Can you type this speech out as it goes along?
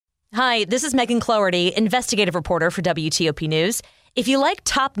Hi, this is Megan Cloherty, investigative reporter for WTOP News. If you like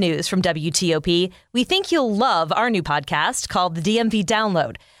top news from WTOP, we think you'll love our new podcast called The DMV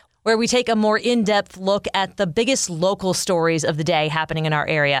Download, where we take a more in-depth look at the biggest local stories of the day happening in our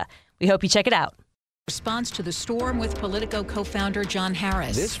area. We hope you check it out. Response to the storm with Politico co-founder John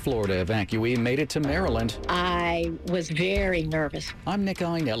Harris. This Florida evacuee made it to Maryland. I was very nervous. I'm Nick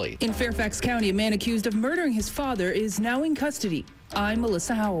Iannelli. In Fairfax County, a man accused of murdering his father is now in custody. I'm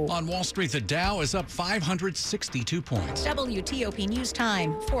Melissa Howell. On Wall Street, the Dow is up 562 points. WTOP News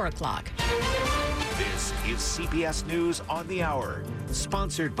Time, 4 o'clock. This is CBS News on the Hour,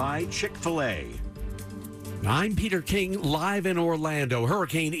 sponsored by Chick-fil-A. I'm Peter King, live in Orlando.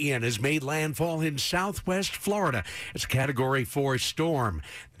 Hurricane Ian has made landfall in southwest Florida. It's a Category 4 storm.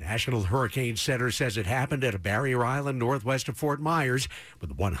 The National Hurricane Center says it happened at a barrier island northwest of Fort Myers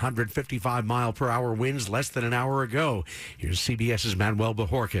with 155-mile-per-hour winds less than an hour ago. Here's CBS's Manuel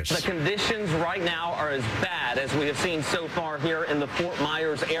Bojorquez. The conditions right now are as bad as we have seen so far here in the Fort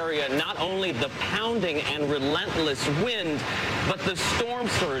Myers area. Not only the pounding and relentless wind, but the storm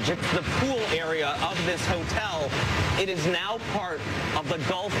surge. It's the pool area of this hotel. It is now part of the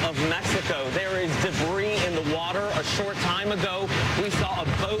Gulf of Mexico. There is debris in the water. A short time ago, we saw a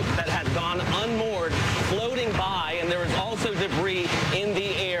boat that had gone unmoored floating by, and there is also debris in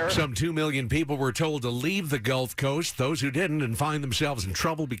the air. Some 2 million people were told to leave the Gulf Coast. Those who didn't and find themselves in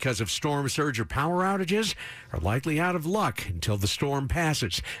trouble because of storm surge or power outages are likely out of luck until the storm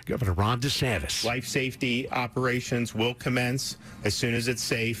passes. Governor Ron DeSantis. Life safety operations will commence as soon as it's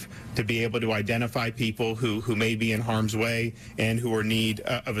safe to be able to identify people who may be in harm's way and who are in need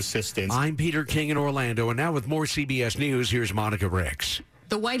of assistance. I'm Peter King in Orlando, and now with more CBS News, here's Monica Ricks.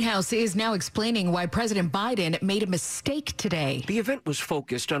 The White House is now explaining why President Biden made a mistake today. The event was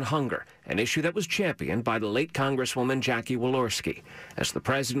focused on hunger, an issue that was championed by the late Congresswoman Jackie Walorski. As the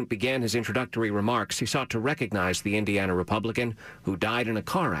president began his introductory remarks, he sought to recognize the Indiana Republican who died in a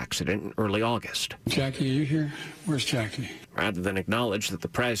car accident in early August. Jackie, are you here? Where's Jackie? Rather than acknowledge that the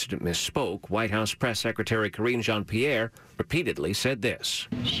president misspoke, White House Press Secretary Karine Jean-Pierre repeatedly said this.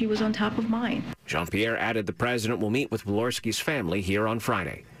 She was on top of mine. Jean-Pierre added the president will meet with Walorski's family here on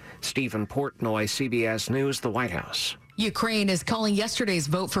Friday. Stephen Portnoy, CBS News, the White House. Ukraine is calling yesterday's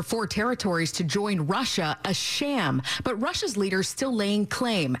vote for 4 territories to join Russia a sham, but Russia's leaders still laying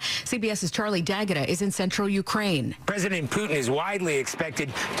claim. CBS's Charlie D'Agata is in central Ukraine. President Putin is widely expected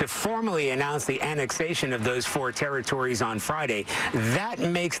to formally announce the annexation of those 4 territories on Friday. That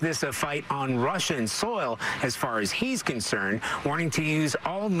makes this a fight on Russian soil as far as he's concerned, wanting to use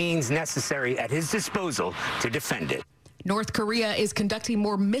all means necessary at his disposal to defend it. North Korea is conducting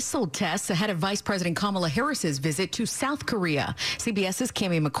more missile tests ahead of Vice President Kamala Harris's visit to South Korea. CBS's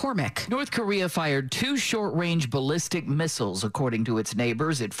Cami McCormick. North Korea fired 2 short-range ballistic missiles, according to its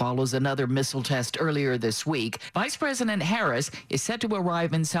neighbors. It follows another missile test earlier this week. Vice President Harris is set to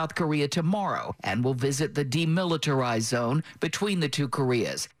arrive in South Korea tomorrow and will visit the demilitarized zone between the 2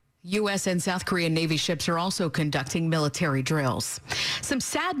 Koreas. U.S. and South Korean Navy ships are also conducting military drills. Some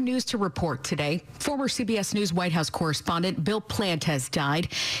sad news to report today. Former CBS News White House correspondent Bill Plant has died.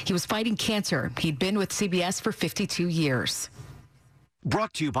 He was fighting cancer. He'd been with CBS for 52 years.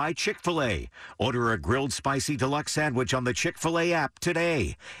 Brought to you by Chick-fil-A. Order a grilled spicy deluxe sandwich on the Chick-fil-A app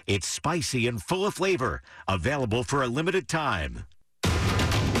today. It's spicy and full of flavor. Available for a limited time.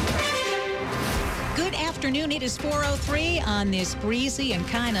 Good afternoon. It is 4:03 on this breezy and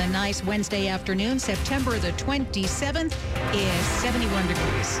kind of nice Wednesday afternoon. September the 27th is 71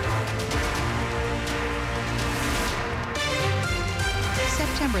 degrees.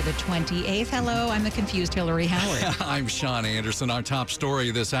 September the 28th. Hello, I'm the confused Hillary Howard. I'm Sean Anderson. Our top story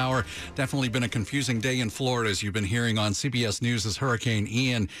this hour, definitely been a confusing day in Florida, as you've been hearing on CBS News, as Hurricane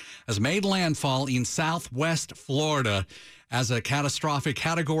Ian has made landfall in southwest Florida as a catastrophic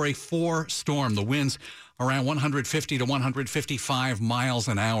Category 4 storm. The winds around 150 to 155 miles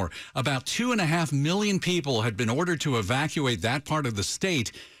an hour. About 2.5 million people had been ordered to evacuate that part of the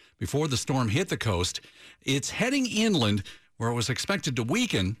state before the storm hit the coast. It's heading inland, where it was expected to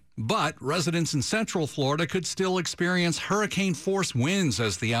weaken, but residents in central Florida could still experience hurricane-force winds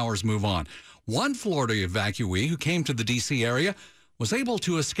as the hours move on. One Florida evacuee who came to the D.C. area was able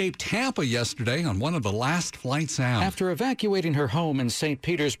to escape Tampa yesterday on one of the last flights out. After evacuating her home in St.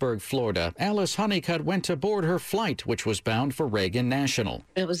 Petersburg, Florida, Alice Honeycutt went to board her flight, which was bound for Reagan National.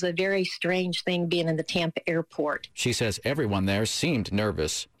 It was a very strange thing being in the Tampa airport. She says everyone there seemed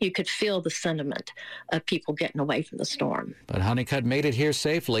nervous. You could feel the sentiment of people getting away from the storm. But Honeycutt made it here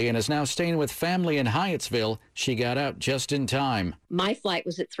safely and is now staying with family in Hyattsville. She got out just in time. My flight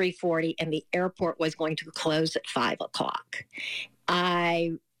was at 3:40 and the airport was going to close at 5 o'clock.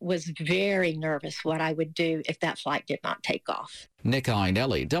 I was very nervous what I would do if that flight did not take off. Nick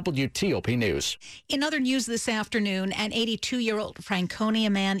Iannelli, WTOP News. In other news this afternoon, an 82-year-old Franconia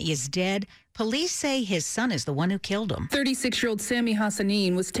man is dead. Police say his son is the one who killed him. 36-year-old Sammy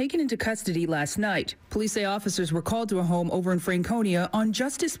Hassanin was taken into custody last night. Police say officers were called to a home over in Franconia on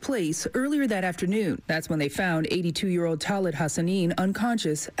Justice Place earlier that afternoon. That's when they found 82-year-old Talib Hassanin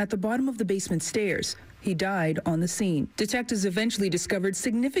unconscious at the bottom of the basement stairs. He died on the scene. Detectives eventually discovered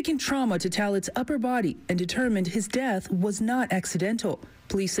significant trauma to Talib's upper body and determined his death was not accidental.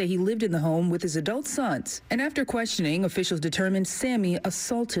 Police say he lived in the home with his adult sons. And after questioning, officials determined Sammy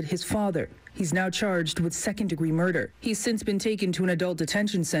assaulted his father. He's now charged with second-degree murder. He's since been taken to an adult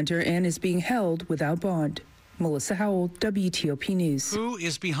detention center and is being held without bond. Melissa Howell, WTOP News. Who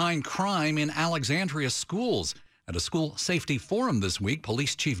is behind crime in Alexandria schools? At a school safety forum this week,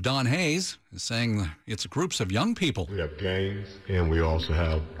 Police Chief Don Hayes is saying it's groups of young people. We have gangs, and we also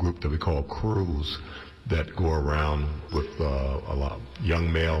have a group that we call crews that go around with a lot of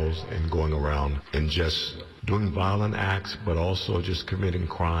young males and going around and just doing violent acts, but also just committing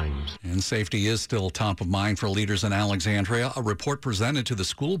crimes. And safety is still top of mind for leaders in Alexandria. A report presented to the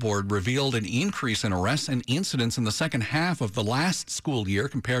school board revealed an increase in arrests and incidents in the second half of the last school year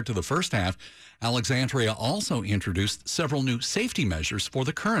compared to the first half. Alexandria also introduced several new safety measures for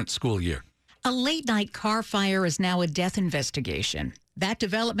the current school year. A late-night car fire is now a death investigation. That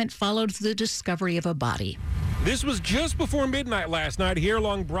development followed the discovery of a body. This was just before midnight last night here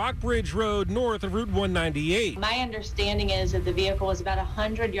along Brockbridge Road north of Route 198. My understanding is that the vehicle was about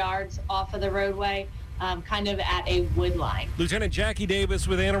 100 yards off of the roadway, kind of at a wood line. Lieutenant Jackie Davis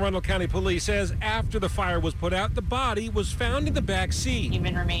with Anne Arundel County Police says after the fire was put out, the body was found in the back seat.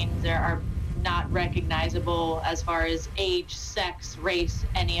 Human remains there are not recognizable as far as age, sex, race,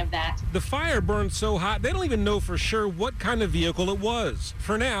 any of that. The fire burned so hot, they don't even know for sure what kind of vehicle it was.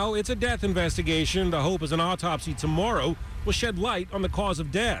 For now, it's a death investigation. The hope is an autopsy tomorrow will shed light on the cause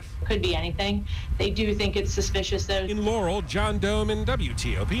of death. Could be anything. They do think it's suspicious, though. In Laurel, John Doman,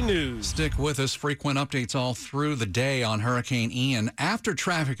 WTOP News. Stick with us. Frequent updates all through the day on Hurricane Ian. After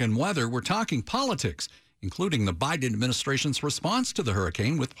traffic and weather, we're talking politics, including the Biden administration's response to the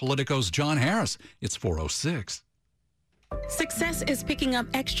hurricane with Politico's John Harris. It's 4:06. Success is picking up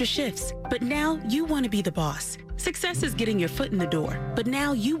extra shifts, but now you want to be the boss. Success is getting your foot in the door, but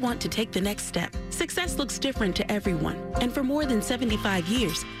now you want to take the next step. Success looks different to everyone, and for more than 75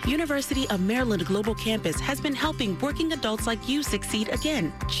 years, University of Maryland Global Campus has been helping working adults like you succeed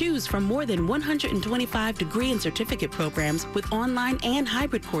again. Choose from more than 125 degree and certificate programs with online and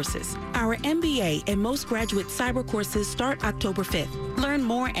hybrid courses. Our MBA and most graduate cyber courses start October 5th. Learn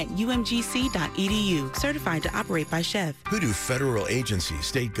more at umgc.edu. Certified to operate by Chev. Who do federal agencies,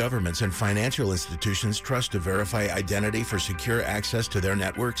 state governments, and financial institutions trust to verify identity for secure access to their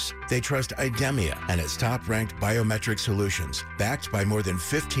networks? They trust IDEMIA and its top-ranked biometric solutions, backed by more than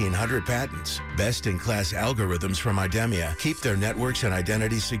 1,500 patents. Best-in-class algorithms from IDEMIA keep their networks and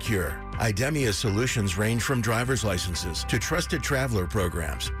identities secure. IDEMIA solutions range from driver's licenses to trusted traveler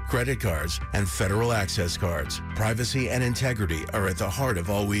programs, credit cards, and federal access cards. Privacy and integrity are at the heart of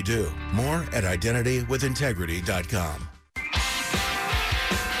all we do. More at identitywithintegrity.com.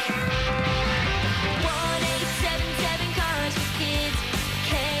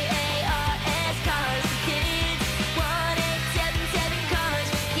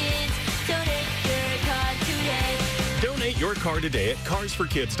 Your car today at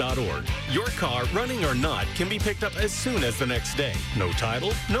carsforkids.org. Your car, running or not, can be picked up as soon as the next day. No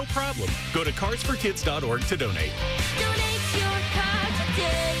title, no problem. Go to carsforkids.org to donate. Donate your car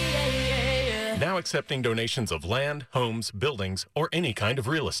today. Now accepting donations of land, homes, buildings, or any kind of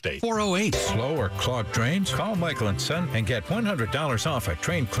real estate. 408. Slow or clogged drains? Call Michael & Son and get $100 off at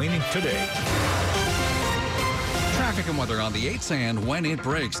drain cleaning today. Traffic and weather on the 8s and when it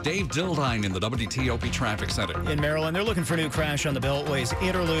breaks. Dave Dildine in the WTOP Traffic Center. In Maryland, they're looking for a new crash on the Beltway's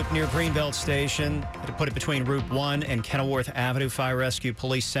Interloop near Greenbelt Station. To put it between Route 1 and Kenilworth Avenue. Fire rescue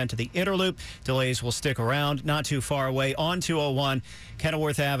police sent to the Interloop. Delays will stick around. Not too far away on 201,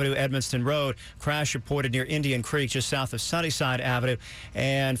 Kenilworth Avenue, Edmonston Road. Crash reported near Indian Creek, just south of Sunnyside Avenue.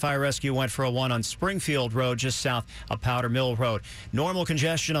 And fire rescue went for a one on Springfield Road, just south of Powder Mill Road. Normal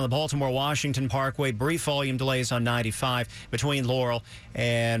congestion on the Baltimore-Washington Parkway. Brief volume delays on 95 between Laurel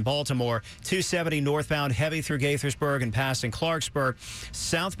and Baltimore. 270 northbound, heavy through Gaithersburg and passing Clarksburg.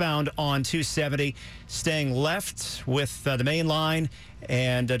 Southbound on 270, staying left with the main line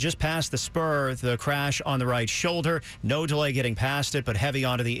And just past the spur, the crash on the right shoulder. No delay getting past it, but heavy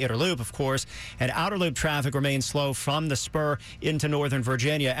onto the inner loop, of course. And outer loop traffic remains slow from the spur into Northern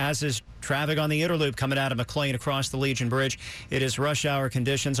Virginia, as is traffic on the inner loop coming out of McLean across the Legion Bridge. It is rush hour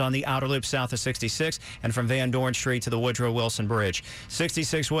conditions on the outer loop south of 66 and from Van Dorn Street to the Woodrow Wilson Bridge.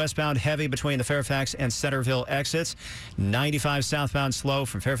 66 westbound heavy between the Fairfax and Centerville exits. 95 southbound slow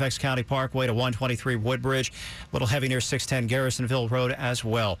from Fairfax County Parkway to 123 Woodbridge. A little heavy near 610 Garrisonville Road as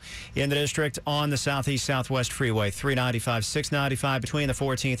well. In the district on the southeast southwest freeway, 395, 695 between the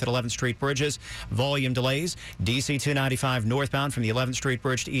 14th and 11th Street bridges. Volume delays. DC 295 northbound from the 11th Street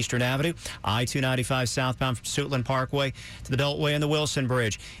Bridge to Eastern Avenue. I-295 southbound from Suitland Parkway to the Beltway and the Wilson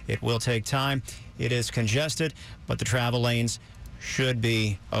Bridge. It will take time. It is congested, but the travel lanes should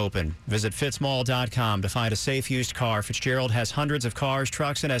be open. Visit fitzmall.com to find a safe used car. Fitzgerald has hundreds of cars,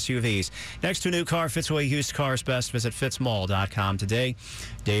 trucks, and SUVs. Next to a new car, Fitzway Used Cars Best. Visit fitzmall.com today.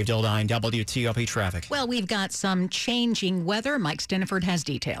 Dave Dildine, WTOP Traffic. Well, we've got some changing weather. Mike Stinneford has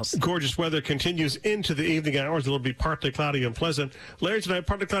details. Gorgeous weather continues into the evening hours. It'll be partly cloudy and pleasant. Later tonight,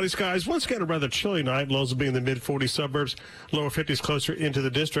 partly cloudy skies. Once again, a rather chilly night. Lows will be in the mid-40s suburbs. Lower 50s closer into the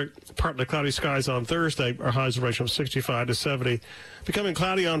district. Partly cloudy skies on Thursday. Our highs will range from 65 to 70. Becoming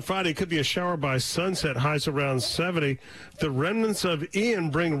cloudy on Friday. Could be a shower by sunset. Highs around 70. The remnants of Ian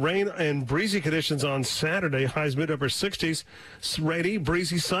bring rain and breezy conditions on Saturday. Highs mid-upper 60s. Rainy,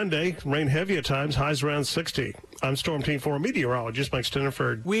 breezy Sunday. Rain heavy at times. Highs around 60. I'm Storm Team 4 meteorologist Mike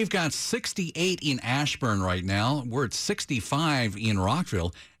Stinneford. We've got 68 in Ashburn right now. We're at 65 in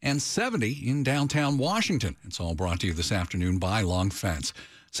Rockville and 70 in downtown Washington. It's all brought to you this afternoon by Long Fence.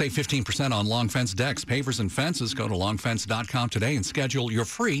 Save 15% on Long Fence decks, pavers, and fences. Go to longfence.com today and schedule your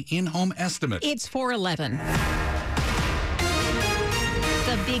free in-home estimate. It's 4:11.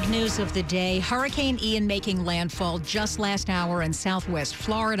 The big news of the day, Hurricane Ian making landfall just last hour in southwest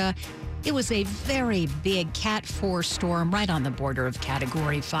Florida. It was a very big Cat 4 storm right on the border of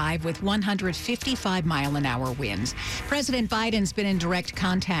Category 5 with 155-mile-an-hour winds. President Biden's been in direct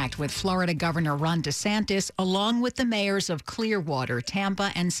contact with Florida Governor Ron DeSantis, along with the mayors of Clearwater,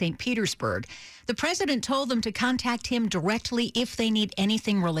 Tampa, and St. Petersburg. The president told them to contact him directly if they need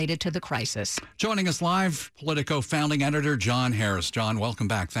anything related to the crisis. Joining us live, Politico founding editor John Harris. John, welcome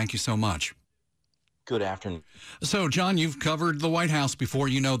back. Thank you so much. Good afternoon. So, John, you've covered the White House before.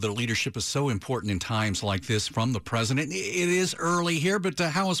 You know that leadership is so important in times like this from the president. It is early here, but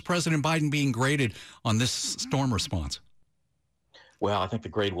how is President Biden being graded on this storm response? Well, I think the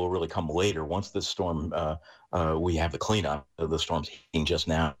grade will really come later. Once this storm, we have the cleanup. The storm's heating just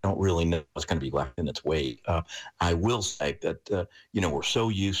now. I don't really know what's going to be left in its wake. I will say that, we're so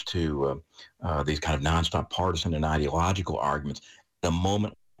used to these kind of nonstop partisan and ideological arguments. The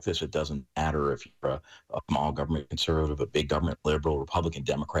moment this, it doesn't matter if you're a small government conservative, a big government liberal, Republican,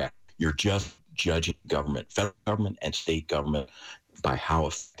 Democrat. You're just judging government, federal government and state government by how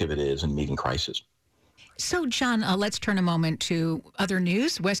effective it is in meeting crisis. So, John, let's turn a moment to other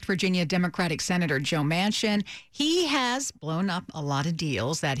news. West Virginia Democratic Senator Joe Manchin, he has blown up a lot of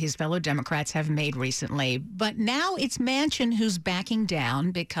deals that his fellow Democrats have made recently. But now it's Manchin who's backing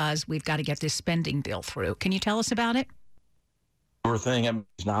down because we've got to get this spending bill through. Can you tell us about it? Sure thing. I mean,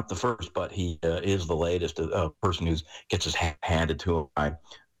 he's not the first, but he is the latest person who gets his hat handed to him by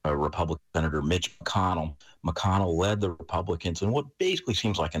Republican Senator Mitch McConnell. McConnell led the Republicans in what basically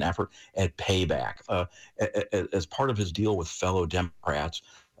seems like an effort at payback. As part of his deal with fellow Democrats,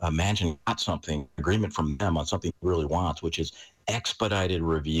 Manchin got agreement from them on something he really wants, which is expedited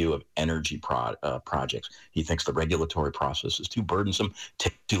review of energy projects. He thinks the regulatory process is too burdensome,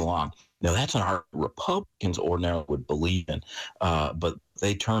 takes too long. Now, that's an art Republicans ordinarily would believe in, but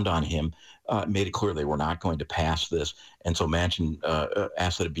they turned on him, made it clear they were not going to pass this, and so Manchin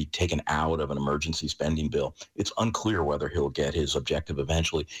asked that it be taken out of an emergency spending bill. It's unclear whether he'll get his objective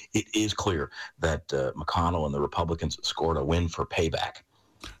eventually. It is clear that McConnell and the Republicans scored a win for payback.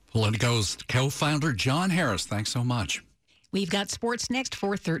 Politico's co-founder John Harris, thanks so much. We've got sports next,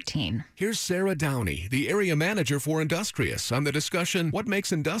 4:13. Here's Sarah Downey, the area manager for Industrious, on the discussion, what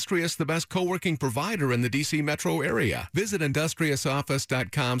makes Industrious the best co-working provider in the D.C. metro area. Visit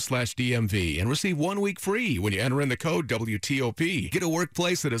industriousoffice.com/DMV and receive 1 week free when you enter in the code WTOP. Get a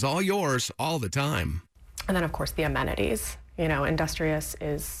workplace that is all yours all the time. And then, of course, the amenities. Industrious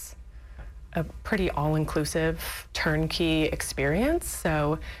is a pretty all-inclusive turnkey experience.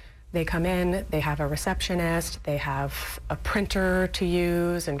 So they come in, they have a receptionist, they have a printer to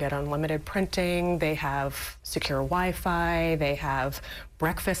use and get unlimited printing, they have secure Wi-Fi, they have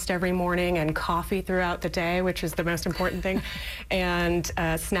breakfast every morning and coffee throughout the day, which is the most important thing, and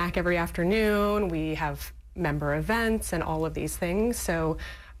a snack every afternoon. We have member events and all of these things. So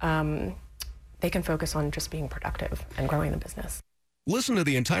they can focus on just being productive and growing the business. Listen to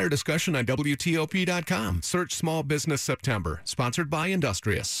the entire discussion on WTOP.com. Search Small Business September. Sponsored by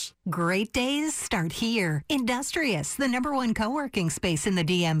Industrious. Great days start here. Industrious, the #1 co-working space in the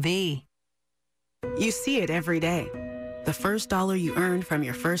DMV. You see it every day. The first dollar you earned from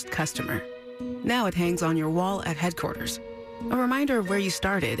your first customer. Now it hangs on your wall at headquarters. A reminder of where you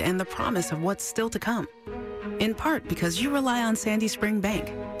started and the promise of what's still to come. In part because you rely on Sandy Spring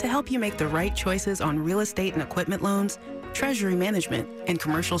Bank to help you make the right choices on real estate and equipment loans, treasury management, and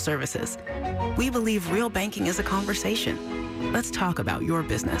commercial services. We believe real banking is a conversation. Let's talk about your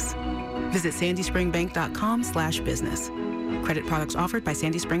business. Visit sandyspringbank.com/business. Credit products offered by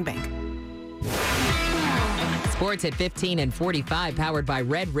Sandy Spring Bank. Sports at 15 and 45, powered by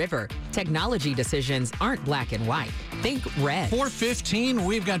Red River. Technology decisions aren't black and white. Think red. 4:15,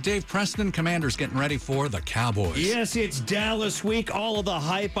 we've got Dave Preston. Commanders getting ready for the Cowboys. Yes, it's Dallas week. All of the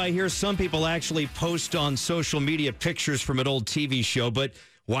hype. I hear some people actually post on social media pictures from an old TV show, but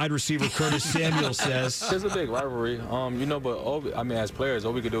wide receiver Curtis Samuel says it's a big rivalry, but as players,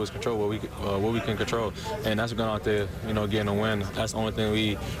 all we can do is control what we can control, and that's going out there, getting a win. That's the only thing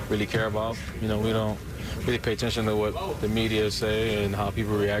we really care about. We don't really pay attention to what the media say and how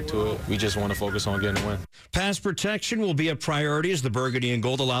people react to it. We just want to focus on getting a win. Pass protection will be a priority as the Burgundy and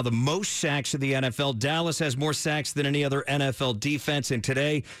Gold allow the most sacks in the NFL. Dallas has more sacks than any other NFL defense, and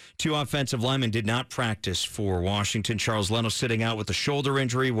today, 2 offensive linemen did not practice for Washington. Charles Leno sitting out with a shoulder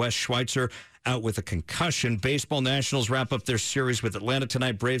injury. Wes Schweitzer out with a concussion. Baseball Nationals wrap up their series with Atlanta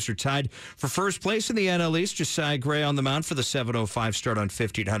tonight. Braves are tied for first place in the NL East. Josiah Gray on the mound for the 7:05 start on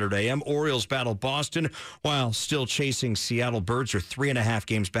 1500 AM. Orioles battle Boston while still chasing Seattle. Birds are 3.5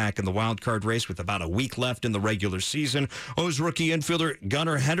 games back in the wild card race with about a week left in the regular season. O's rookie infielder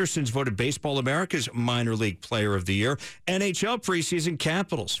Gunnar Henderson's voted Baseball America's minor league player of the year. NHL preseason,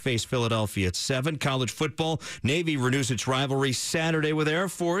 Capitals face Philadelphia at 7. College football, Navy renews its rivalry Saturday with Air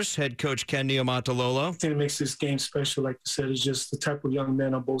Force. Head coach Ken Niumatalolo. I think it makes this game special, like I said, it's just the type of young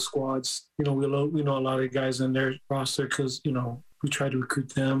men on both squads. We know a lot of the guys in their roster because, we try to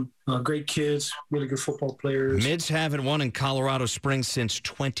recruit them. Great kids, really good football players. Mids haven't won in Colorado Springs since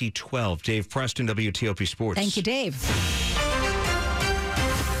 2012. Dave Preston, WTOP Sports. Thank you, Dave.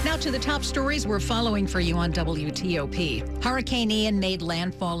 Now to the top stories we're following for you on WTOP. Hurricane Ian made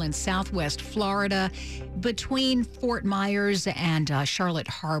landfall in southwest Florida between Fort Myers and Charlotte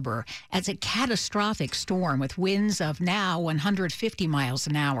Harbor as a catastrophic storm with winds of now 150 miles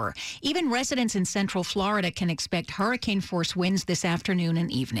an hour. Even residents in central Florida can expect hurricane-force winds this afternoon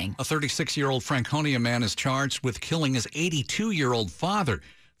and evening. A 36-year-old Franconia man is charged with killing his 82-year-old father.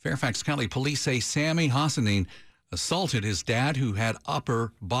 Fairfax County police say Sammy Hassanin assaulted his dad, who had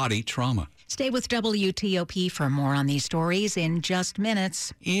upper body trauma. Stay with WTOP for more on these stories in just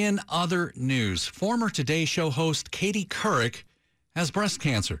minutes. In other news, former Today Show host Katie Couric has breast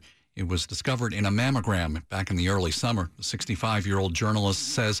cancer. It was discovered in a mammogram back in the early summer. The 65-year-old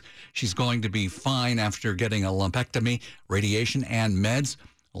journalist says she's going to be fine after getting a lumpectomy, radiation, and meds.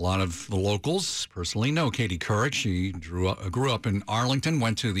 A lot of the locals personally know Katie Couric. She grew up in Arlington,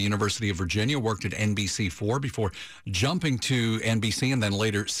 went to the University of Virginia, worked at NBC4 before jumping to NBC and then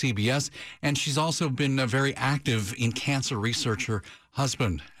later CBS. And she's also been very active in cancer research. Her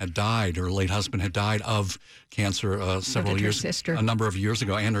husband had died, her late husband had died of cancer a number of years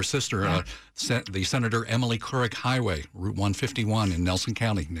ago, and her sister, the Senator Emily Couric Highway, Route 151 in Nelson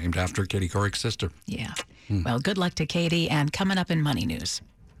County, named after Katie Couric's sister. Yeah. Well, good luck to Katie. And coming up in Money News.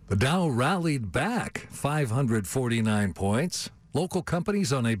 The Dow rallied back 549 points. Local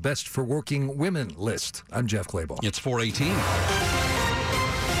companies on a best for working women list. I'm Jeff Clabaugh. It's 4:18.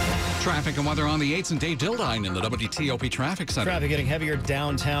 Traffic and weather on the 8s, and Dave Dildine in the WTOP Traffic Center. Traffic getting heavier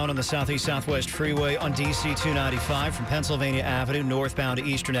downtown on the Southeast-Southwest Freeway on DC 295 from Pennsylvania Avenue northbound to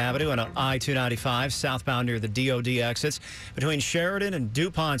Eastern Avenue, and on I-295 southbound near the DOD exits. Between Sheridan and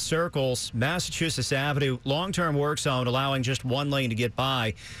DuPont Circles, Massachusetts Avenue, long-term work zone allowing just one lane to get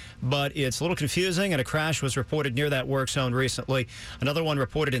by. But it's a little confusing, and a crash was reported near that work zone recently. Another one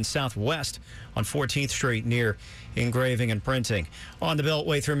reported in Southwest on 14th Street near Engraving and Printing. On the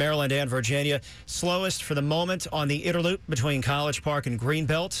Beltway through Maryland and Virginia, slowest for the moment on the Interloop between College Park and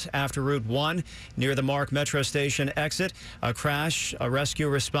Greenbelt after Route 1 near the Mark Metro Station exit. A crash, a rescue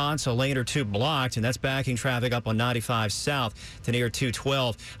response, a lane or two blocked, and that's backing traffic up on 95 South to near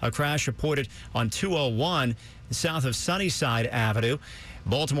 212. A crash reported on 201 south of Sunnyside Avenue.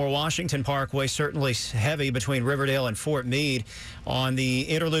 Baltimore-Washington Parkway certainly heavy between Riverdale and Fort Meade. On the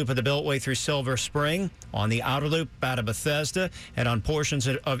inner loop of the Beltway through Silver Spring, on the outer loop out of Bethesda, and on portions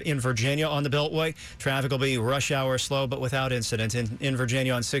of in Virginia on the Beltway, traffic will be rush hour slow but without incident. In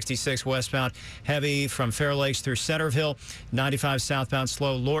Virginia on 66 westbound, heavy from Fair Lakes through Centerville, 95 southbound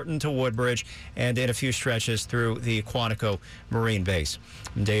slow Lorton to Woodbridge, and in a few stretches through the Quantico Marine Base.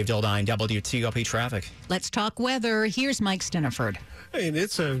 Dave Dildine, WTOP Traffic. Let's talk weather. Here's Mike Stiniford. And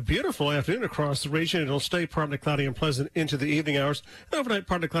it's a beautiful afternoon across the region. It'll stay partly cloudy and pleasant into the evening hours. And overnight,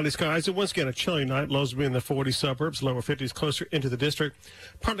 partly cloudy skies. And once again, a chilly night. Lows will be in the 40 suburbs, lower 50s closer into the district.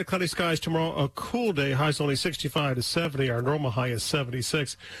 Partly cloudy skies tomorrow. A cool day. Highs only 65 to 70. Our normal high is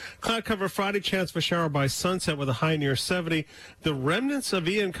 76. Cloud cover Friday. Chance for shower by sunset with a high near 70. The remnants of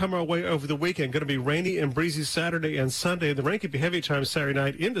Ian come our way over the weekend. Going to be rainy and breezy Saturday and Sunday. The rain could be heavy times Saturday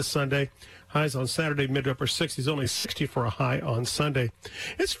night into Sunday. Highs on Saturday, mid to upper 60s, only 60 for a high on Sunday.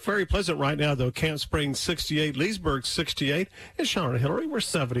 It's very pleasant right now, though. Camp Springs 68, Leesburg 68, and Sean and Hillary we're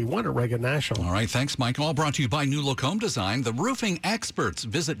 71 at Reagan National. All right, thanks, Mike. All brought to you by New Look Home Design, the roofing experts.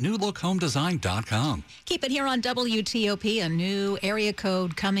 Visit newlookhomedesign.com. Keep it here on WTOP, a new area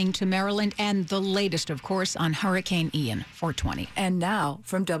code coming to Maryland, and the latest, of course, on Hurricane Ian, 420. And now,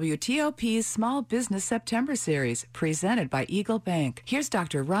 from WTOP's Small Business September series, presented by Eagle Bank, here's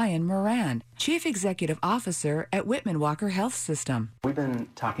Dr. Ryan Moran, Chief Executive Officer at Whitman Walker Health System. We've been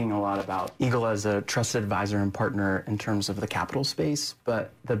talking a lot about Eagle as a trusted advisor and partner in terms of the capital space, but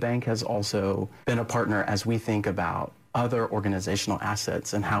the bank has also been a partner as we think about other organizational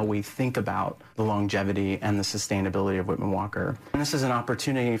assets and how we think about the longevity and the sustainability of Whitman Walker. And this is an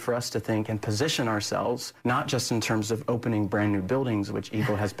opportunity for us to think and position ourselves, not just in terms of opening brand new buildings, which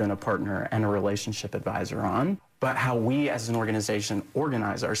Eagle has been a partner and a relationship advisor on, but how we as an organization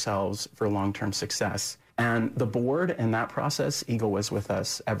organize ourselves for long-term success. And the board in that process, Eagle was with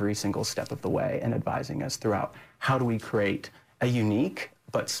us every single step of the way and advising us throughout how do we create a unique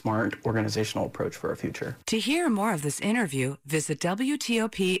but smart organizational approach for our future. To hear more of this interview, visit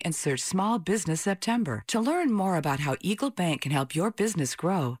WTOP and search Small Business September. To learn more about how Eagle Bank can help your business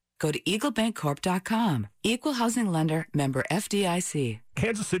grow, go to eaglebankcorp.com. Equal housing lender, member FDIC.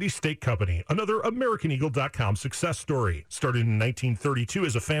 Kansas City Steak Company, another AmericanEagle.com success story. Started in 1932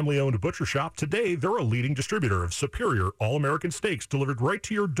 as a family-owned butcher shop, today they're a leading distributor of superior all-American steaks delivered right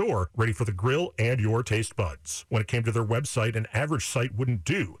to your door, ready for the grill and your taste buds. When it came to their website, an average site wouldn't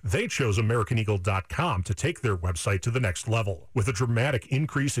do. They chose AmericanEagle.com to take their website to the next level. With a dramatic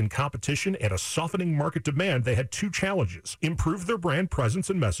increase in competition and a softening market demand, they had two challenges: improve their brand presence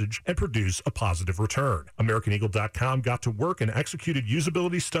and message, and produce a positive return. AmericanEagle.com got to work and executed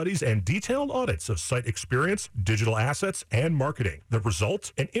usability studies and detailed audits of site experience, digital assets, and marketing. The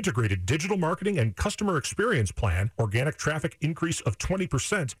result? An integrated digital marketing and customer experience plan, organic traffic increase of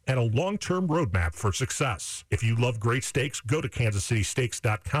 20%, and a long-term roadmap for success. If you love great steaks, go to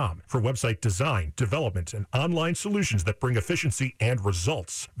kansascitysteaks.com for website design, development, and online solutions that bring efficiency and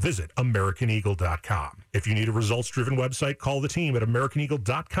results. Visit AmericanEagle.com. If you need a results-driven website, call the team at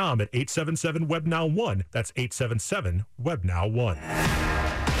AmericanEagle.com at 877-WEBNOW1. That's 877-WEBNOW1.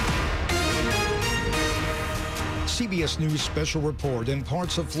 CBS News special report. In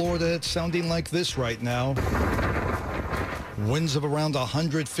parts of Florida, it's sounding like this right now. Winds of around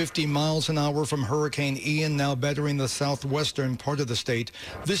 150 miles an hour from Hurricane Ian now battering the southwestern part of the state.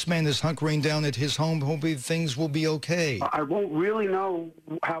 This man is hunkering down at his home, hoping things will be okay. I won't really know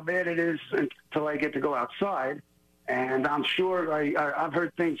how bad it is until I get to go outside. And I'm sure I've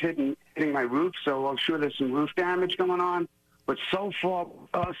heard things hitting my roof, so I'm sure there's some roof damage going on. But so far,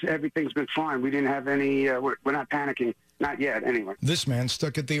 us, everything's been fine. We didn't have any, we're not panicking. Not yet, anyway. This man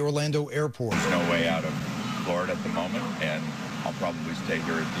stuck at the Orlando airport. There's no way out of Florida at the moment, and I'll probably stay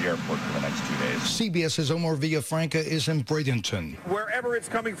here at the airport for the next 2 days. CBS's Omar Villafranca is in Bradenton. Wherever it's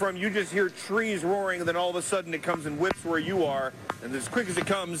coming from, you just hear trees roaring, and then all of a sudden it comes and whips where you are, and as quick as it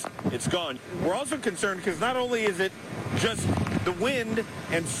comes, it's gone. We're also concerned because not only is it just the wind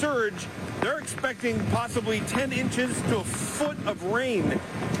and surge, they're expecting possibly 10 inches to a foot of rain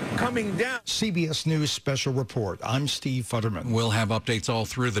coming down. CBS News special report. I'm Steve Futterman. We'll have updates all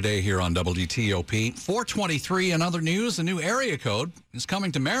through the day here on WTOP. 423 and other news. A new area code is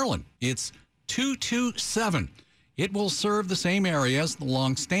coming to Maryland. It's 227. It will serve the same area as the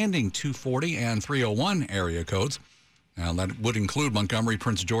long-standing 240 and 301 area codes. Now, that would include Montgomery,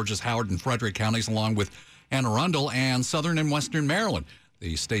 Prince George's, Howard, and Frederick counties, along with Anne Arundel and southern and western Maryland.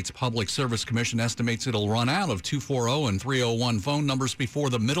 The state's Public Service Commission estimates it'll run out of 240 and 301 phone numbers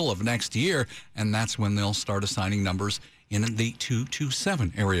before the middle of next year, and that's when they'll start assigning numbers in the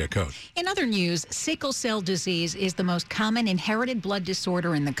 227 area code. In other news, sickle cell disease is the most common inherited blood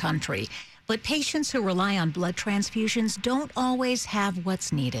disorder in the country. But patients who rely on blood transfusions don't always have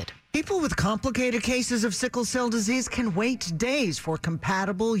what's needed. People with complicated cases of sickle cell disease can wait days for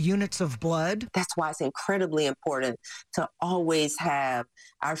compatible units of blood. That's why it's incredibly important to always have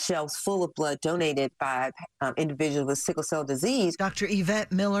our shelves full of blood donated by individuals with sickle cell disease. Dr.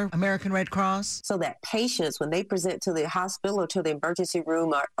 Yvette Miller, American Red Cross. So that patients, when they present to the hospital or to the emergency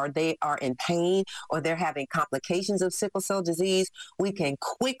room, or they are in pain or they're having complications of sickle cell disease, we can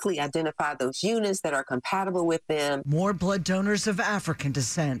quickly identify those units that are compatible with them. More blood donors of African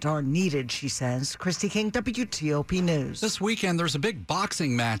descent are needed, she says. Christy King, WTOP News. This weekend, there's a big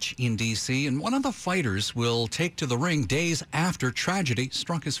boxing match in D.C., and one of the fighters will take to the ring days after tragedy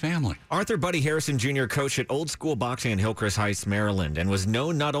struck his family. Arthur Buddy Harrison Jr. coached at Old School Boxing in Hillcrest Heights, Maryland, and was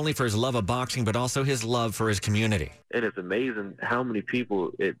known not only for his love of boxing, but also his love for his community. And it's amazing how many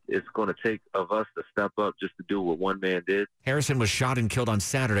people it's going to take of us to step up just to do what one man did. Harrison was shot and killed on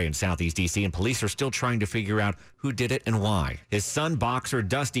Saturday in Southeast D.C., and police are still trying to figure out who did it and why. His son, boxer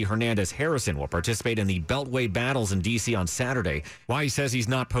Dusty Hernandez Harrison, will participate in the Beltway battles in D.C. on Saturday. Why he says he's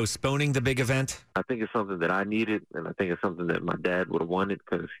not postponing the big event? I think it's something that I needed, and I think it's something that my dad would have wanted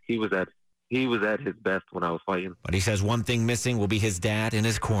because he was at his best when I was fighting. But he says one thing missing will be his dad in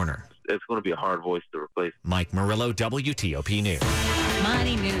his corner. It's going to be a hard voice to replace. Mike Murillo, WTOP News.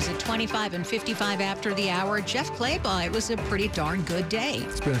 Money News at 25 and 55 after the hour. Jeff Claybaugh, it was a pretty darn good day.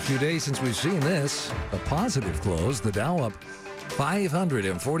 It's been a few days since we've seen this. A positive close. The Dow up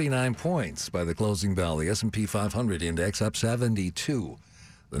 549 points by the closing bell. The S&P 500 index up 72.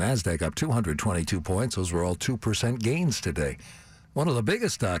 The NASDAQ up 222 points. Those were all 2% gains today. One of the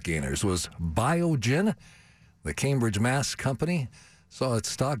biggest stock gainers was Biogen. The Cambridge, Mass. company saw its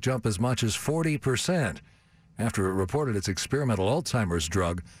stock jump as much as 40% after it reported its experimental Alzheimer's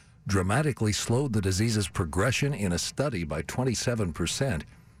drug dramatically slowed the disease's progression in a study by 27%.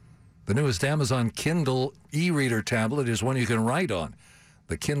 The newest Amazon Kindle e-reader tablet is one you can write on.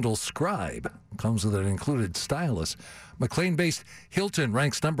 The Kindle Scribe comes with an included stylus. McLean-based Hilton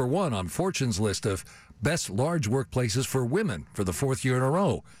ranks number one on Fortune's list of best large workplaces for women for the fourth year in a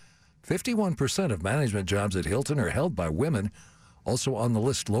row. 51% of management jobs at Hilton are held by women. Also on the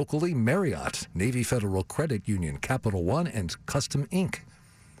list locally, Marriott, Navy Federal Credit Union, Capital One, and Custom Inc.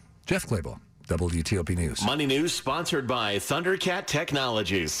 Jeff Claybaugh, WTOP News. Money News sponsored by Thundercat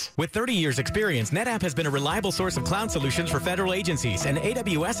Technologies. With 30 years experience, NetApp has been a reliable source of cloud solutions for federal agencies, and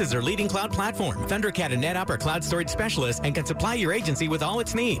AWS is their leading cloud platform. Thundercat and NetApp are cloud storage specialists and can supply your agency with all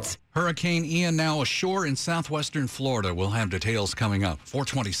its needs. Hurricane Ian now ashore in southwestern Florida. We'll have details coming up.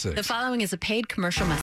 426. The following is a paid commercial message.